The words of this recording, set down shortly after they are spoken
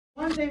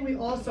One thing we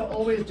also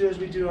always do is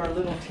we do our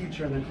little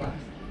teacher in the class.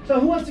 So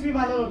who wants to be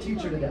my little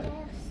teacher today?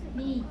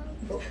 Me.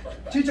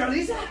 Teacher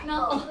Lisa?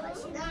 No.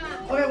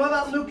 Okay, what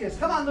about Lucas?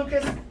 Come on,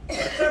 Lucas. So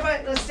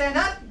everybody, let's stand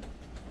up.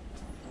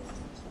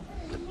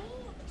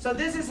 So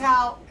this is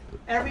how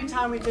every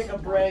time we take a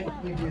break,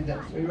 we do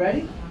this. Are you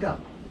ready? Go.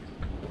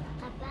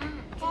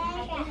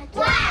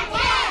 1,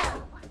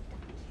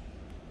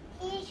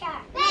 2. Teacher.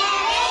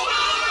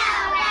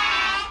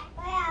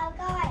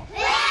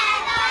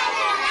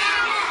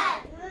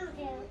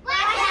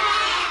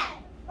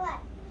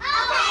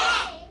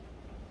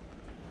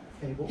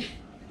 Table.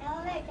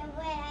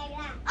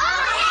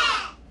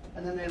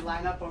 And then they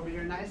line up over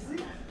here nicely.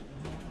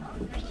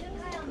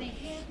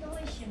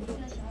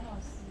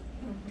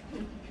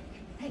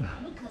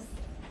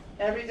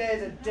 Every day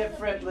is a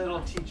different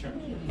little teacher.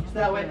 So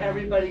that way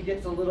everybody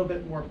gets a little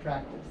bit more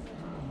practice.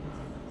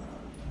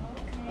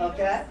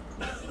 Okay?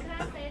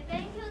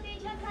 Thank you,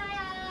 teacher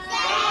Kaya.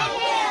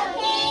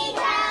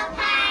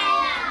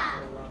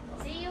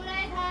 See you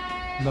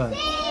later. Bye.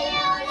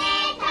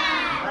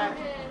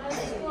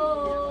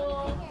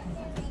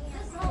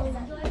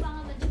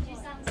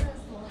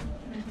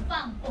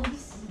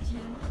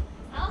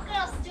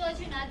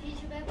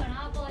 paper， 然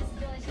后 boys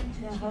就会先出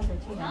去，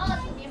然后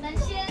你们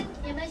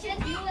先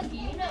提问题，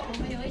因为我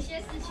们有一些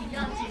事情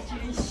要解决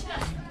一下。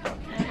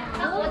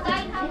那我答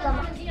应他们，他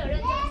们今天有认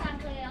真上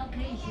课，要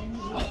可以选礼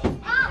物。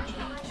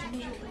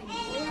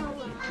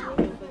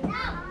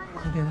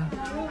你给他，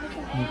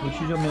你回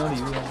去就没有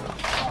礼物了。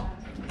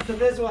 So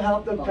this will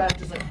help them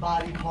practice like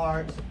body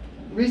parts.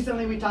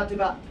 Recently we talked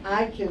about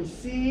I can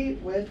see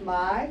with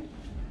my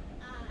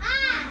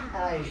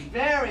eyes.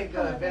 Very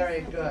good,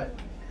 very good.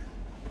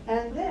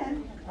 And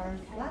then our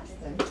last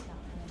thing,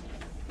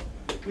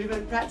 we've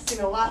been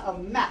practicing a lot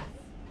of math.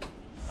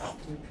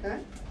 Okay?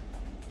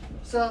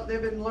 So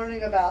they've been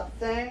learning about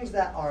things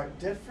that are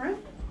different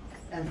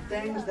and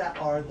things that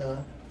are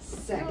the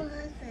same.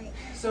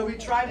 So we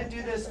try to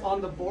do this on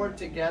the board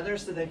together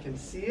so they can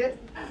see it,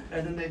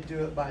 and then they do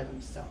it by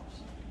themselves.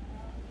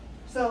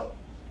 So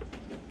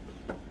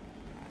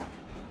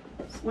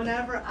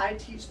whenever I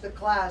teach the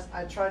class,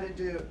 I try to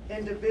do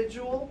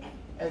individual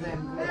and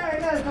then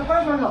very good. The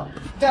first one go.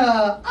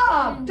 Duck.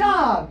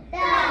 Duck.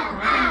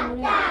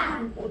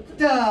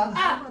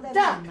 Duck.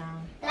 Duck.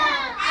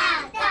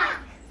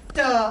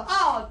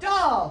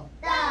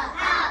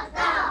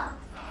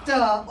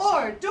 Dog.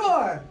 Or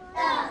door.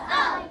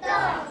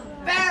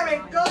 Very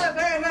good,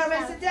 very good.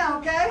 Everybody sit down,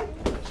 okay?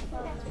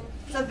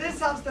 So this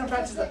helps them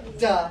practice the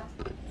duh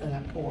and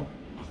then or.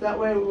 So that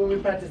way when we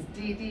practice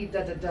D,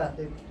 da, da, da,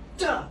 they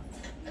duh,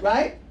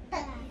 right?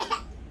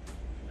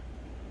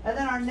 And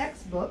then our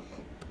next book,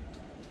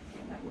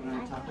 that we're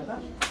going to talk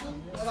about.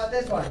 What about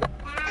this one?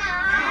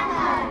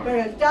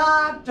 Very good.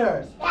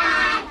 Doctors.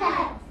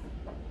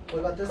 What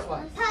about this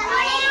one?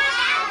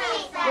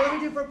 What do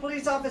we do for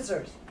police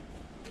officers?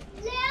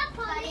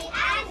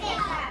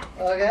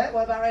 Okay,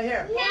 what about right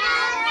here?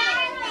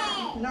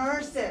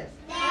 Nurses.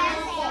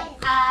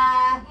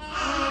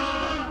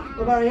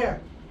 What about right here?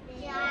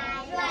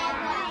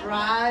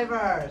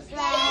 Drivers.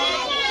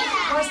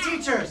 What's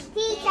teachers?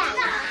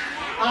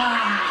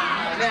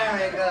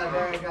 Very good,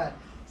 very good.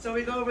 So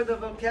we go over the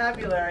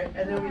vocabulary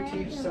and then we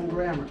teach some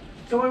grammar.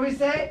 So what do we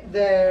say?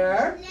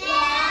 There.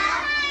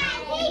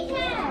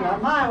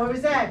 Not mine. What do we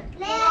say?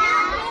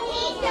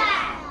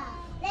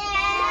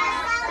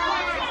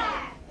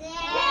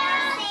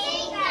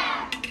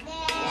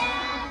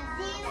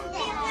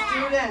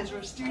 Students,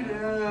 we're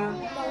students.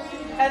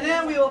 And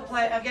then we will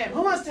play a game.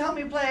 Who wants to help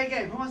me play a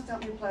game? Who wants to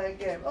help me play a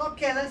game?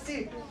 Okay, let's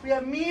see. We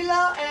have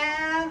Milo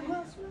and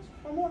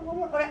one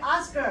more. Okay,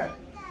 Oscar.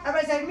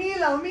 Everybody say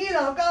Milo,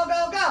 go,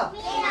 go, go.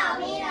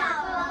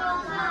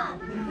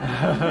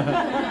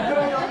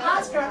 Everybody go,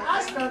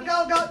 Oscar, go,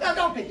 go. No,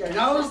 don't pick your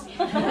nose.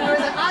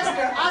 Everybody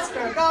say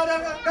Oscar, go, go,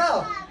 go,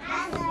 go.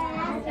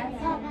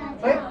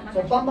 Wait,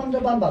 so bum to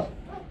bum.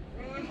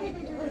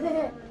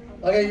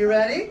 Okay, you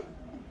ready?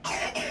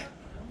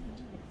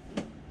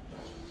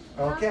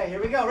 Okay, here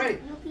we go. Ready?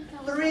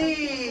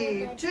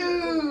 3,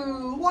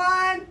 2,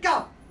 1,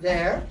 go.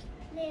 There.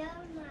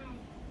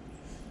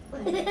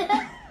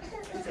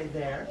 Say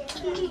there.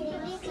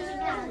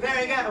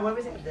 Very good. And what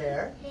do we say?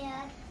 There.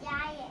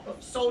 Oh,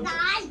 soldiers.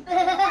 They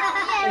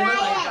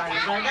look like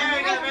giants, right?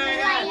 Very good, very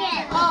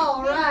good.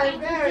 All right,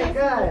 very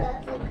good.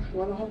 You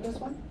want to hold this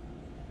one?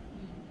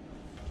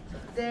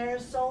 They're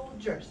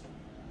soldiers.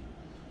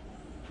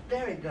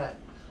 Very good.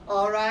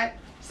 All right.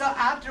 So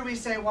after we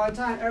say one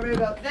time, everybody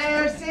go,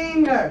 they're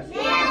singers.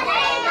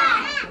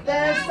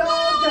 They're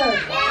soldiers.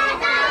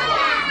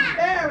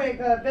 Very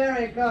good,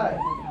 very good.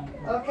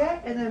 Okay,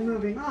 and then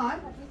moving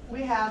on,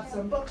 we have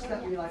some books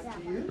that we like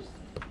to use.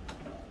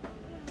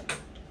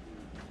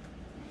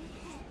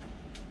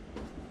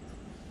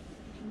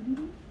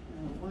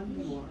 One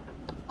more.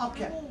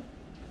 Okay.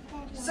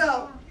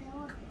 So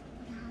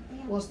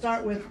we'll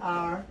start with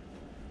our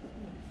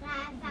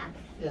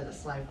the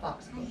slide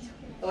fox book.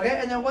 Okay,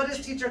 and then what does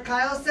Teacher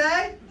Kyle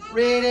say?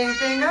 Reading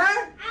finger.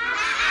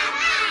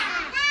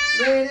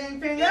 Reading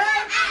finger.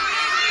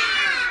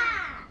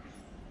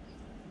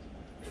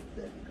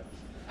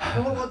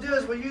 And what we'll do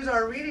is we'll use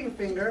our reading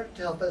finger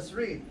to help us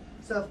read.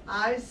 So if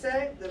I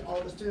say, then all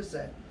the students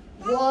say,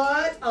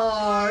 what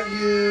are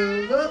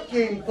you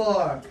looking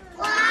for?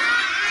 What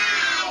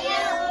are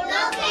you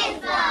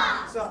looking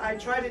for? So I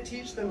try to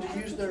teach them to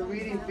use their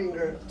reading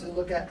finger to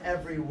look at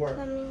every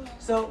word.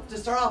 So to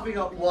start off, we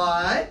go,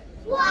 what?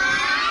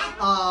 What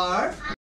Are